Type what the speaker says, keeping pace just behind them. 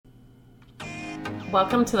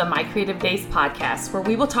Welcome to the My Creative Days podcast, where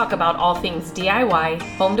we will talk about all things DIY,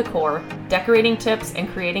 home decor, decorating tips, and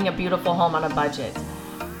creating a beautiful home on a budget.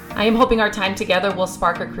 I am hoping our time together will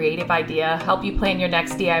spark a creative idea, help you plan your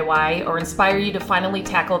next DIY, or inspire you to finally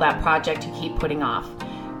tackle that project you keep putting off.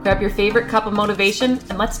 Grab your favorite cup of motivation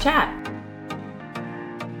and let's chat.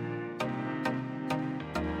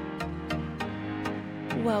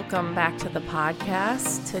 Welcome back to the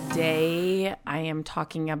podcast. Today I am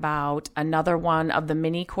talking about another one of the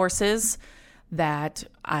mini courses that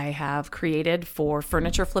I have created for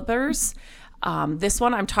furniture flippers. This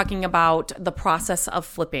one I'm talking about the process of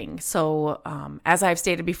flipping. So as I've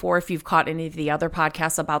stated before, if you've caught any of the other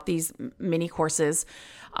podcasts about these mini courses,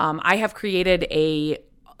 I have created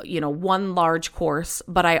one large course,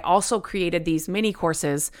 but I also created these mini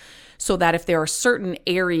courses so that if there are certain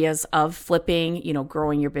areas of flipping,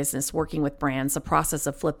 growing your business, working with brands, the process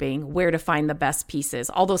of flipping, where to find the best pieces,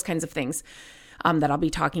 all those kinds of things that I'll be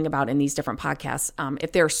talking about in these different podcasts.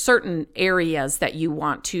 If there are certain areas that you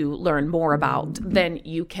want to learn more about, then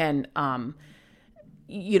you can,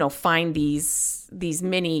 find these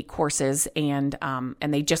mini courses and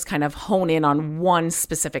they just kind of hone in on one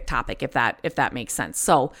specific topic, if that makes sense.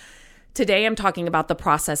 So today I'm talking about the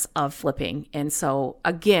process of flipping. And so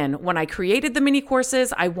again, when I created the mini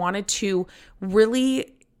courses, I wanted to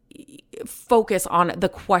really focus on the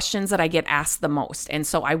questions that I get asked the most. And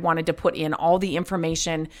so I wanted to put in all the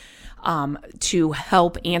information to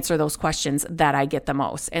help answer those questions that I get the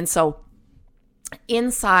most. And so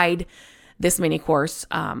inside this mini course,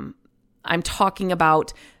 I'm talking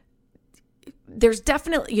about there's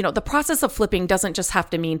definitely, the process of flipping doesn't just have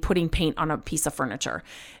to mean putting paint on a piece of furniture.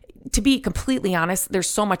 To be completely honest, there's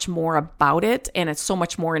so much more about it and it's so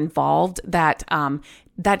much more involved that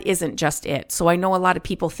that isn't just it. So I know a lot of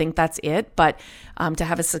people think that's it, but to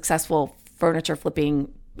have a successful furniture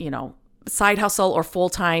flipping, side hustle or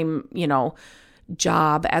full-time,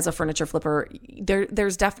 job as a furniture flipper,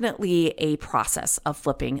 there's definitely a process of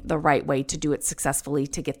flipping the right way to do it successfully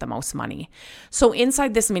to get the most money. So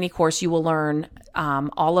inside this mini course, you will learn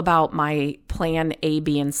all about my plan A,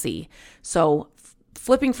 B, and C. So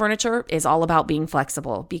flipping furniture is all about being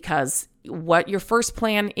flexible, because what your first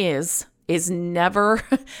plan is never,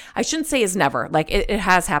 I shouldn't say is never, like it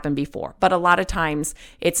has happened before, but a lot of times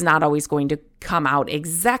it's not always going to come out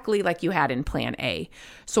exactly like you had in plan A.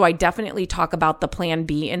 So I definitely talk about the plan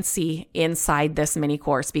B and C inside this mini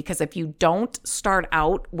course, because if you don't start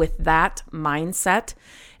out with that mindset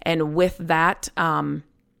and with that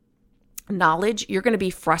knowledge, you're going to be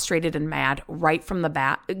frustrated and mad right from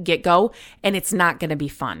the get-go, and it's not going to be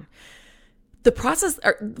fun. The process,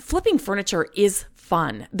 flipping furniture is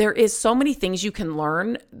fun. There is so many things you can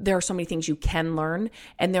learn. There are so many things you can learn.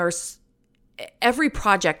 And every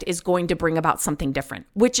project is going to bring about something different,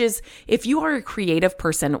 which is, if you are a creative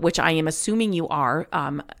person, which I am assuming you are,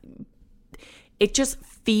 it just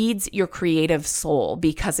feeds your creative soul,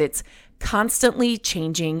 because it's constantly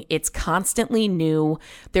changing. It's constantly new.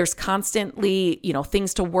 There's constantly,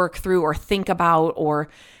 things to work through or think about,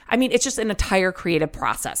 it's just an entire creative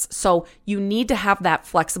process. So you need to have that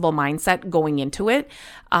flexible mindset going into it.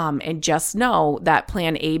 And just know that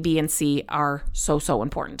plan A, B, and C are so, so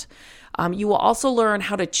important. You will also learn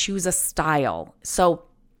how to choose a style. So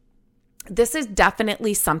this is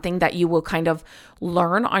definitely something that you will kind of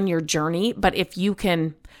learn on your journey. But if you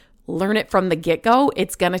can learn it from the get-go,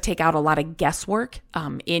 it's going to take out a lot of guesswork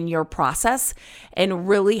in your process and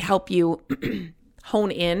really help you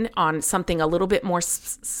hone in on something a little bit more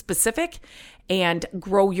specific and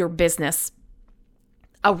grow your business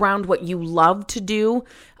around what you love to do,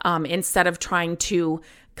 instead of trying to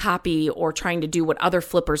copy or trying to do what other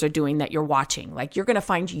flippers are doing that you're watching. Like, you're going to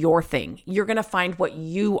find your thing. You're going to find what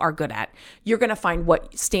you are good at. You're going to find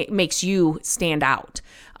what makes you stand out.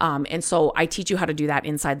 And so I teach you how to do that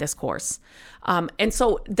inside this course. And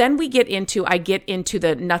so then I get into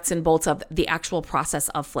the nuts and bolts of the actual process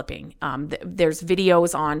of flipping. There's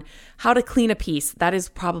videos on how to clean a piece. That is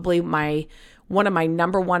probably one of my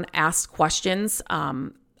number one asked questions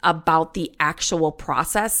about the actual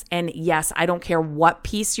process. And yes, I don't care what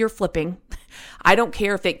piece you're flipping. I don't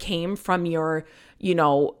care if it came from your,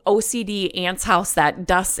 OCD aunt's house that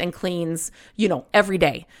dusts and cleans, every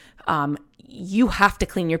day. You have to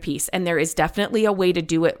clean your piece, and there is definitely a way to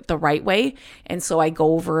do it the right way. And so I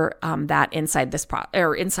go over that inside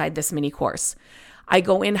this mini course. I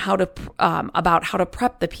go in about how to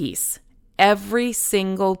prep the piece. Every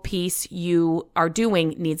single piece you are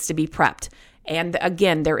doing needs to be prepped. And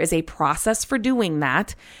again, there is a process for doing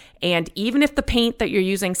that. And even if the paint that you're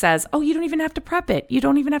using says, oh, you don't even have to prep it. You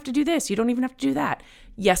don't even have to do this. You don't even have to do that.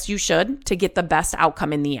 Yes, you should, to get the best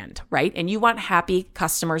outcome in the end, right? And you want happy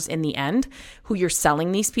customers in the end who you're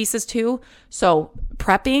selling these pieces to. So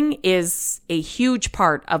prepping is a huge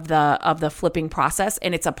part of the flipping process,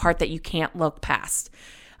 and it's a part that you can't look past.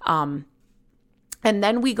 And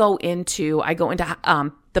then I go into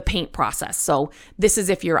the paint process. So this is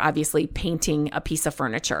if you're obviously painting a piece of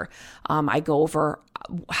furniture. I go over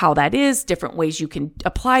how that is, different ways you can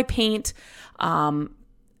apply paint,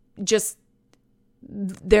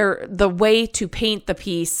 the way to paint the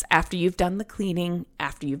piece after you've done the cleaning,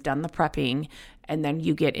 after you've done the prepping, and then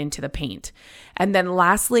you get into the paint. And then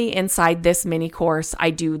lastly, inside this mini course, I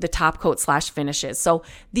do the top coat / finishes. So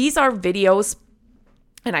these are videos,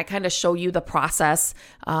 and I kind of show you the process,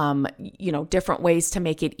 different ways to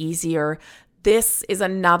make it easier. This is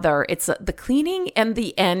the cleaning and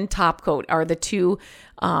the end top coat are the two,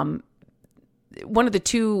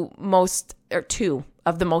 two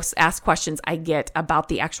of the most asked questions I get about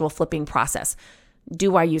the actual flipping process.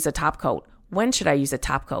 Do I use a top coat? When should I use a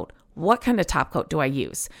top coat? What kind of top coat do I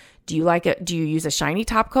use? Do you use a shiny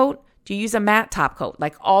top coat? Do you use a matte top coat?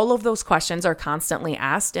 Like, all of those questions are constantly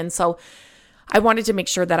asked. And so I wanted to make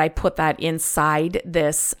sure that I put that inside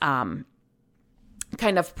this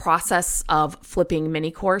kind of process of flipping mini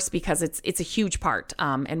course, because it's a huge part.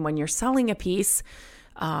 And when you're selling a piece,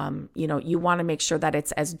 you want to make sure that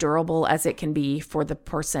it's as durable as it can be for the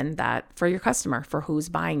person for your customer, for who's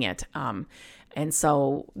buying it. And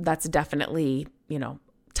so that's definitely,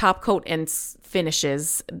 top coat and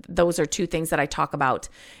finishes. Those are two things that I talk about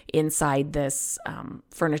inside this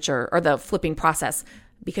furniture or the flipping process,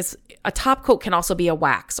 because a top coat can also be a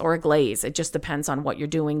wax or a glaze. It just depends on what you're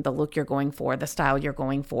doing, the look you're going for, the style you're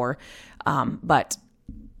going for. But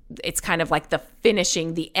it's kind of like the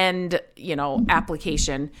finishing, the end,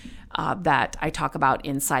 application that I talk about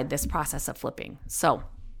inside this process of flipping. So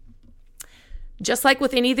just like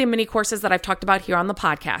with any of the mini courses that I've talked about here on the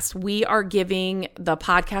podcast, we are giving the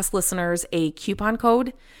podcast listeners a coupon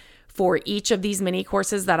code for each of these mini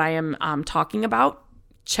courses that I am talking about.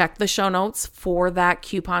 Check the show notes for that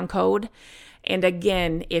coupon code. And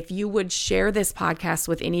again, if you would share this podcast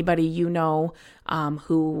with anybody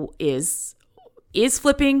who is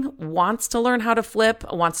flipping, wants to learn how to flip,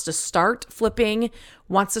 wants to start flipping,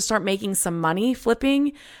 wants to start making some money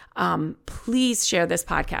flipping, please share this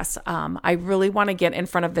podcast. I really want to get in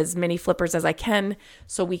front of as many flippers as I can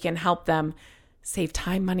so we can help them save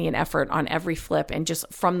time, money, and effort on every flip, and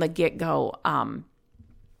just from the get-go,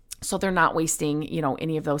 so they're not wasting,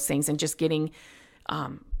 any of those things, and just getting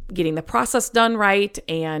the process done right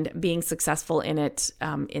and being successful in it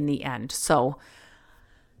in the end. So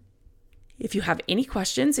if you have any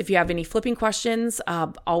questions, if you have any flipping questions,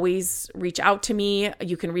 always reach out to me.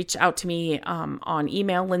 You can reach out to me on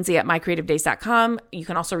email, lindsay@mycreativedays.com. You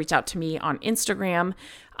can also reach out to me on Instagram.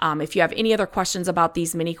 If you have any other questions about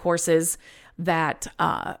these mini courses that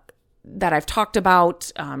I've talked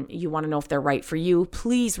about, you want to know if they're right for you,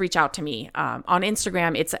 please reach out to me. On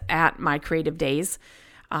Instagram, it's @mycreativedays.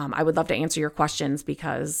 I would love to answer your questions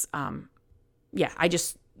because,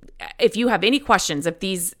 if you have any questions, if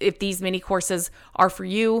these mini courses are for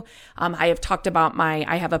you, I have talked about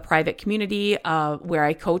I have a private community where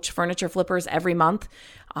I coach furniture flippers every month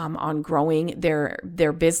on growing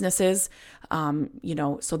their businesses.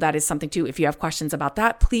 So that is something too. If you have questions about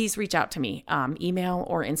that, please reach out to me, email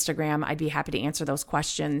or Instagram. I'd be happy to answer those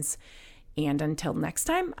questions. And until next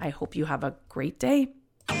time, I hope you have a great day.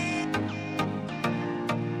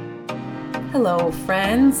 Hello,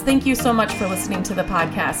 friends. Thank you so much for listening to the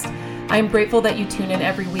podcast. I'm grateful that you tune in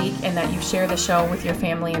every week and that you share the show with your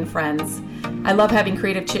family and friends. I love having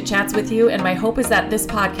creative chit chats with you, and my hope is that this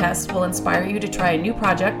podcast will inspire you to try a new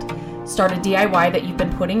project, start a DIY that you've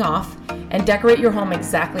been putting off, and decorate your home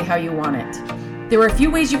exactly how you want it. There are a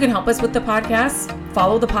few ways you can help us with the podcast.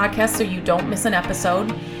 Follow the podcast so you don't miss an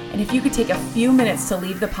episode. And if you could take a few minutes to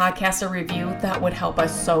leave the podcast a review, that would help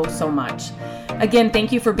us so, so much. Again,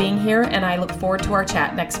 thank you for being here, and I look forward to our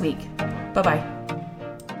chat next week. Bye-bye.